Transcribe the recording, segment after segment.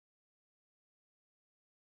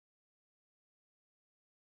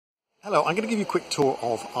Hello, I'm going to give you a quick tour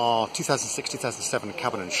of our 2006-2007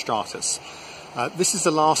 Cabanon Stratos. This is the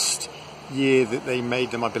last year that they made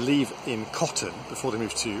them, I believe, in cotton before they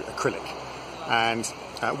moved to acrylic. And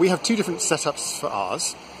we have two different setups for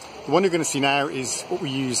ours. The one you're going to see now is what we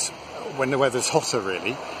use when the weather's hotter,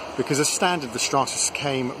 really, because as standard the Stratos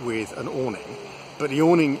came with an awning, but the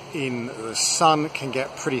awning in the sun can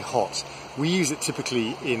get pretty hot. We use it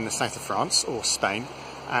typically in the south of France or Spain,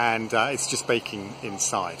 and it's just baking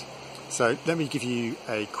inside. So let me give you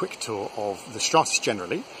a quick tour of the Stratos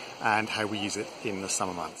generally and how we use it in the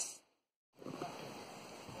summer months.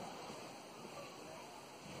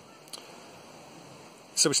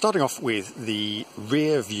 So we're starting off with the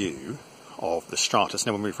rear view of the Stratos.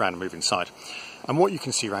 Now we'll move around and move inside. And what you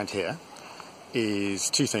can see around here is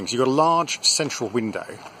two things. You've got a large central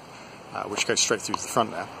window which goes straight through to the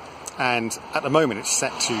front there. And at the moment it's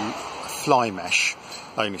set to fly mesh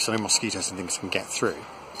only, so no mosquitoes and things can get through.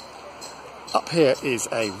 Up here is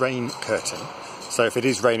a rain curtain, so if it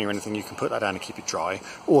is raining or anything you can put that down and keep it dry,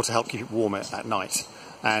 or to help keep it warmer at night.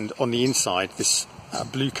 And on the inside, this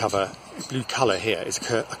blue colour here is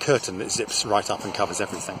a curtain that zips right up and covers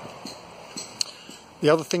everything. The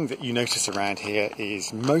other thing that you notice around here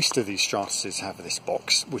is most of these Stratoses have this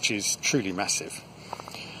box, which is truly massive.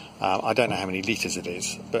 I don't know how many litres it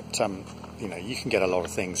is, but you know, you can get a lot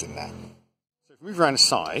of things in there. So if we move around the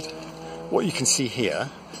side, what you can see here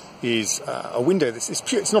is a window.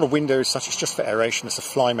 It's not a window as such, it's just for aeration. It's a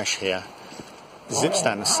fly mesh here, zips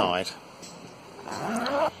down the side,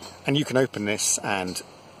 and you can open this and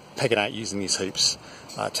peg it out using these hoops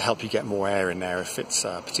to help you get more air in there if it's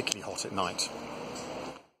particularly hot at night.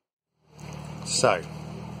 So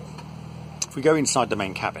if we go inside the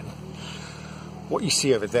main cabin, what you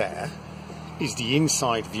see over there is the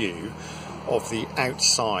inside view of the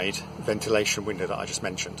outside ventilation window that I just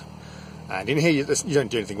mentioned. And in here, you don't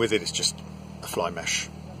do anything with it, it's just a fly mesh.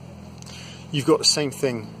 You've got the same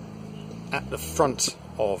thing at the front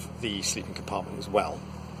of the sleeping compartment as well,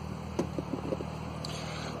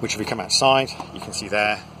 which if we come outside, you can see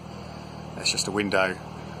there, there's just a window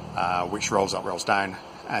which rolls up, rolls down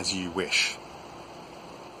as you wish.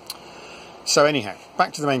 So anyhow,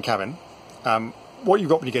 back to the main cabin. What you've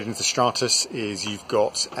got when you get into the Stratos is you've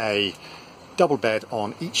got a double bed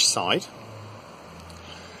on each side,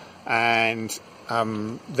 and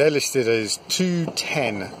they're listed as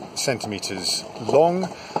 210 centimetres long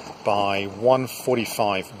by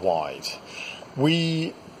 145 wide.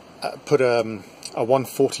 We put a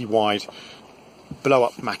 140 wide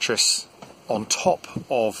blow-up mattress on top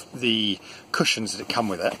of the cushions that come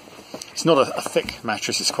with it. It's not a thick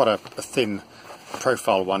mattress, it's quite a thin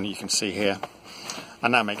profile one you can see here,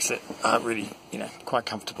 and that makes it really, quite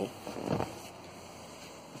comfortable.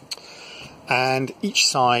 And each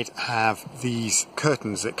side have these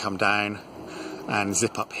curtains that come down and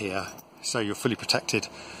zip up here, so you're fully protected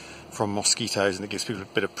from mosquitoes, and it gives people a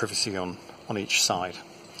bit of privacy on each side.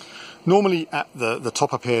 Normally at the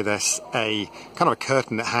top up here there's a kind of a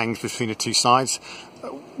curtain that hangs between the two sides.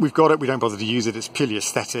 We've got it, we don't bother to use it, it's purely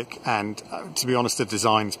aesthetic, and to be honest the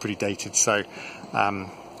design is pretty dated, so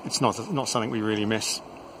it's not something we really miss.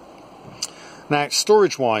 Now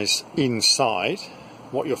storage wise inside,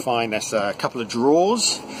 what you'll find, there's a couple of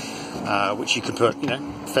drawers which you can put, a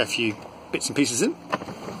fair few bits and pieces in,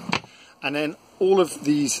 and then all of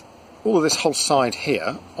this whole side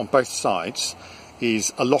here on both sides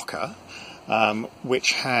is a locker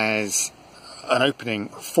which has an opening,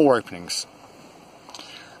 4 openings,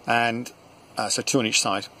 and so 2 on each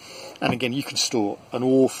side, and again you can store an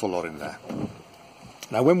awful lot in there.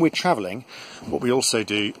 Now when we're travelling, what we also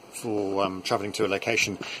do for travelling to a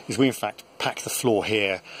location is we in fact pack the floor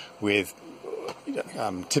here with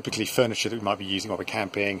typically furniture that we might be using while we're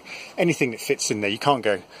camping, anything that fits in there. You can't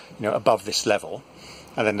go above this level,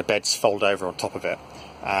 and then the beds fold over on top of it,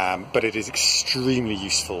 but it is extremely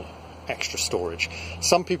useful extra storage.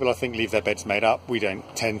 Some people I think leave their beds made up, we don't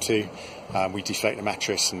tend to. We deflate the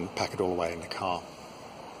mattress and pack it all away in the car.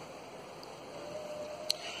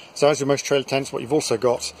 So as with most trailer tents, what you've also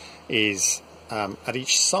got is at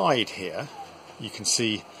each side here you can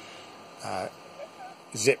see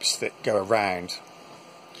zips that go around,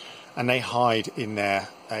 and they hide in there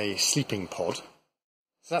a sleeping pod.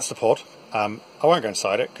 So that's the pod. I won't go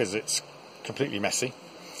inside it because it's completely messy,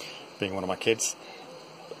 being one of my kids.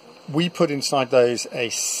 We put inside those a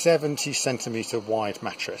 70 centimetre wide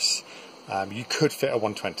mattress. You could fit a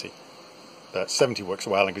 120, but 70 works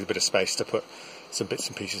well and gives a bit of space to put some bits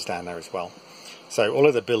and pieces down there as well. So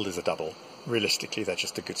although the build is a double, realistically they're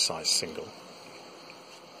just a good size single.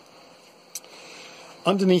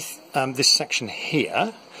 Underneath this section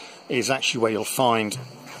here is actually where you'll find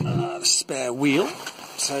a spare wheel.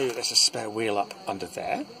 So there's a spare wheel up under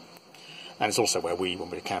there. And it's also where when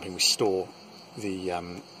we're camping, we store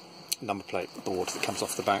the number plate board that comes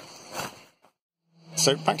off the back.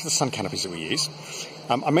 So back to the sun canopies that we use.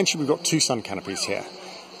 I mentioned we've got 2 sun canopies here.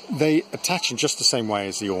 They attach in just the same way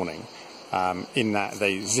as the awning, in that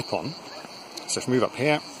they zip on. So if we move up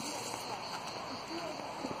here,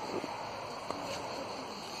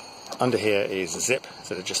 under here is a zip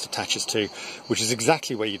that it just attaches to, which is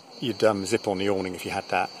exactly where you'd zip on the awning if you had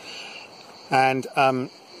that. And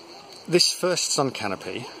this first sun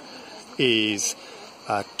canopy is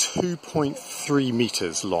 2.3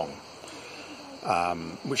 metres long,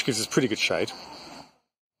 which gives us pretty good shade.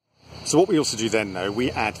 So what we also do then, though, we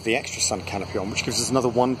add the extra sun canopy on, which gives us another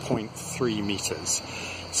 1.3 metres.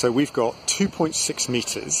 So we've got 2.6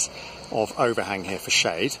 metres of overhang here for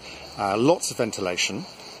shade, lots of ventilation.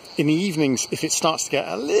 In the evenings, if it starts to get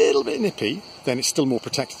a little bit nippy, then it's still more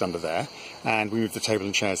protected under there, and we move the table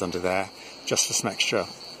and chairs under there just for some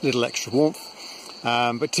little extra warmth.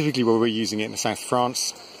 But typically where we're using it in the south of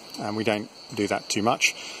France, we don't do that too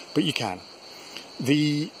much, but you can.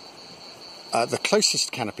 The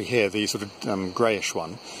closest canopy here, the sort of greyish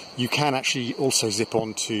one, you can actually also zip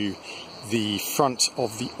onto the front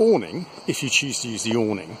of the awning if you choose to use the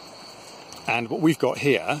awning. And what we've got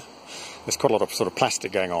here, there's quite a lot of sort of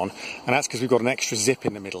plastic going on, and that's because we've got an extra zip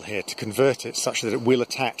in the middle here to convert it such that it will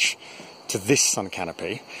attach to this sun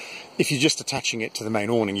canopy. If you're just attaching it to the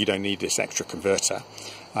main awning, you don't need this extra converter,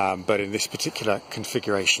 but in this particular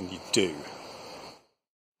configuration you do.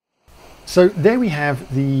 So there we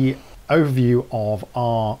have the overview of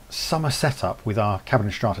our summer setup with our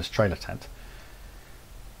Cabanon Stratos trailer tent.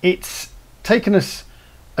 It's taken us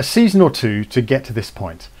a season or two to get to this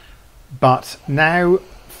point, but now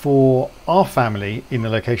for our family in the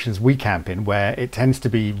locations we camp in, where it tends to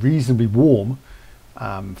be reasonably warm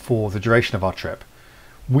for the duration of our trip,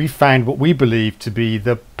 we found what we believe to be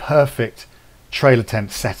the perfect trailer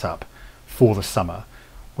tent setup for the summer,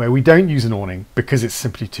 where we don't use an awning because it's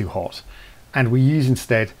simply too hot, and we use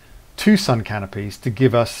instead 2 sun canopies to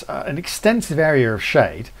give us an extensive area of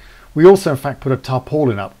shade. We also in fact put a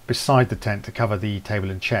tarpaulin up beside the tent to cover the table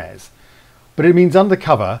and chairs, but it means under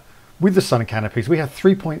cover with the sun canopies we have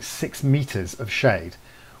 3.6 meters of shade,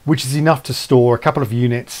 which is enough to store a couple of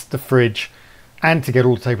units, the fridge, and to get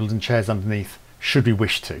all the tables and chairs underneath should we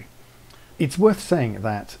wish to. It's worth saying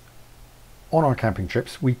that on our camping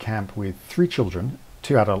trips we camp with 3 children,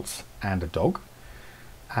 2 adults and a dog,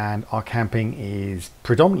 and our camping is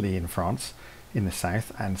predominantly in France, in the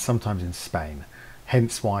south, and sometimes in Spain.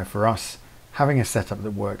 Hence why for us having a setup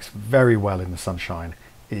that works very well in the sunshine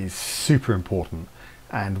is super important,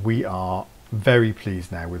 and we are very pleased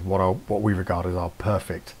now with what we regard as our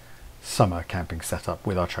perfect summer camping setup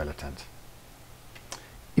with our trailer tent.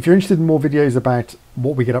 If you're interested in more videos about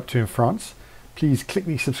what we get up to in France, please click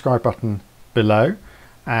the subscribe button below,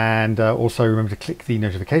 and also remember to click the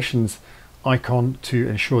notifications icon to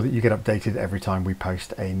ensure that you get updated every time we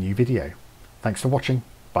post a new video. Thanks for watching.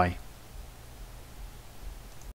 Bye.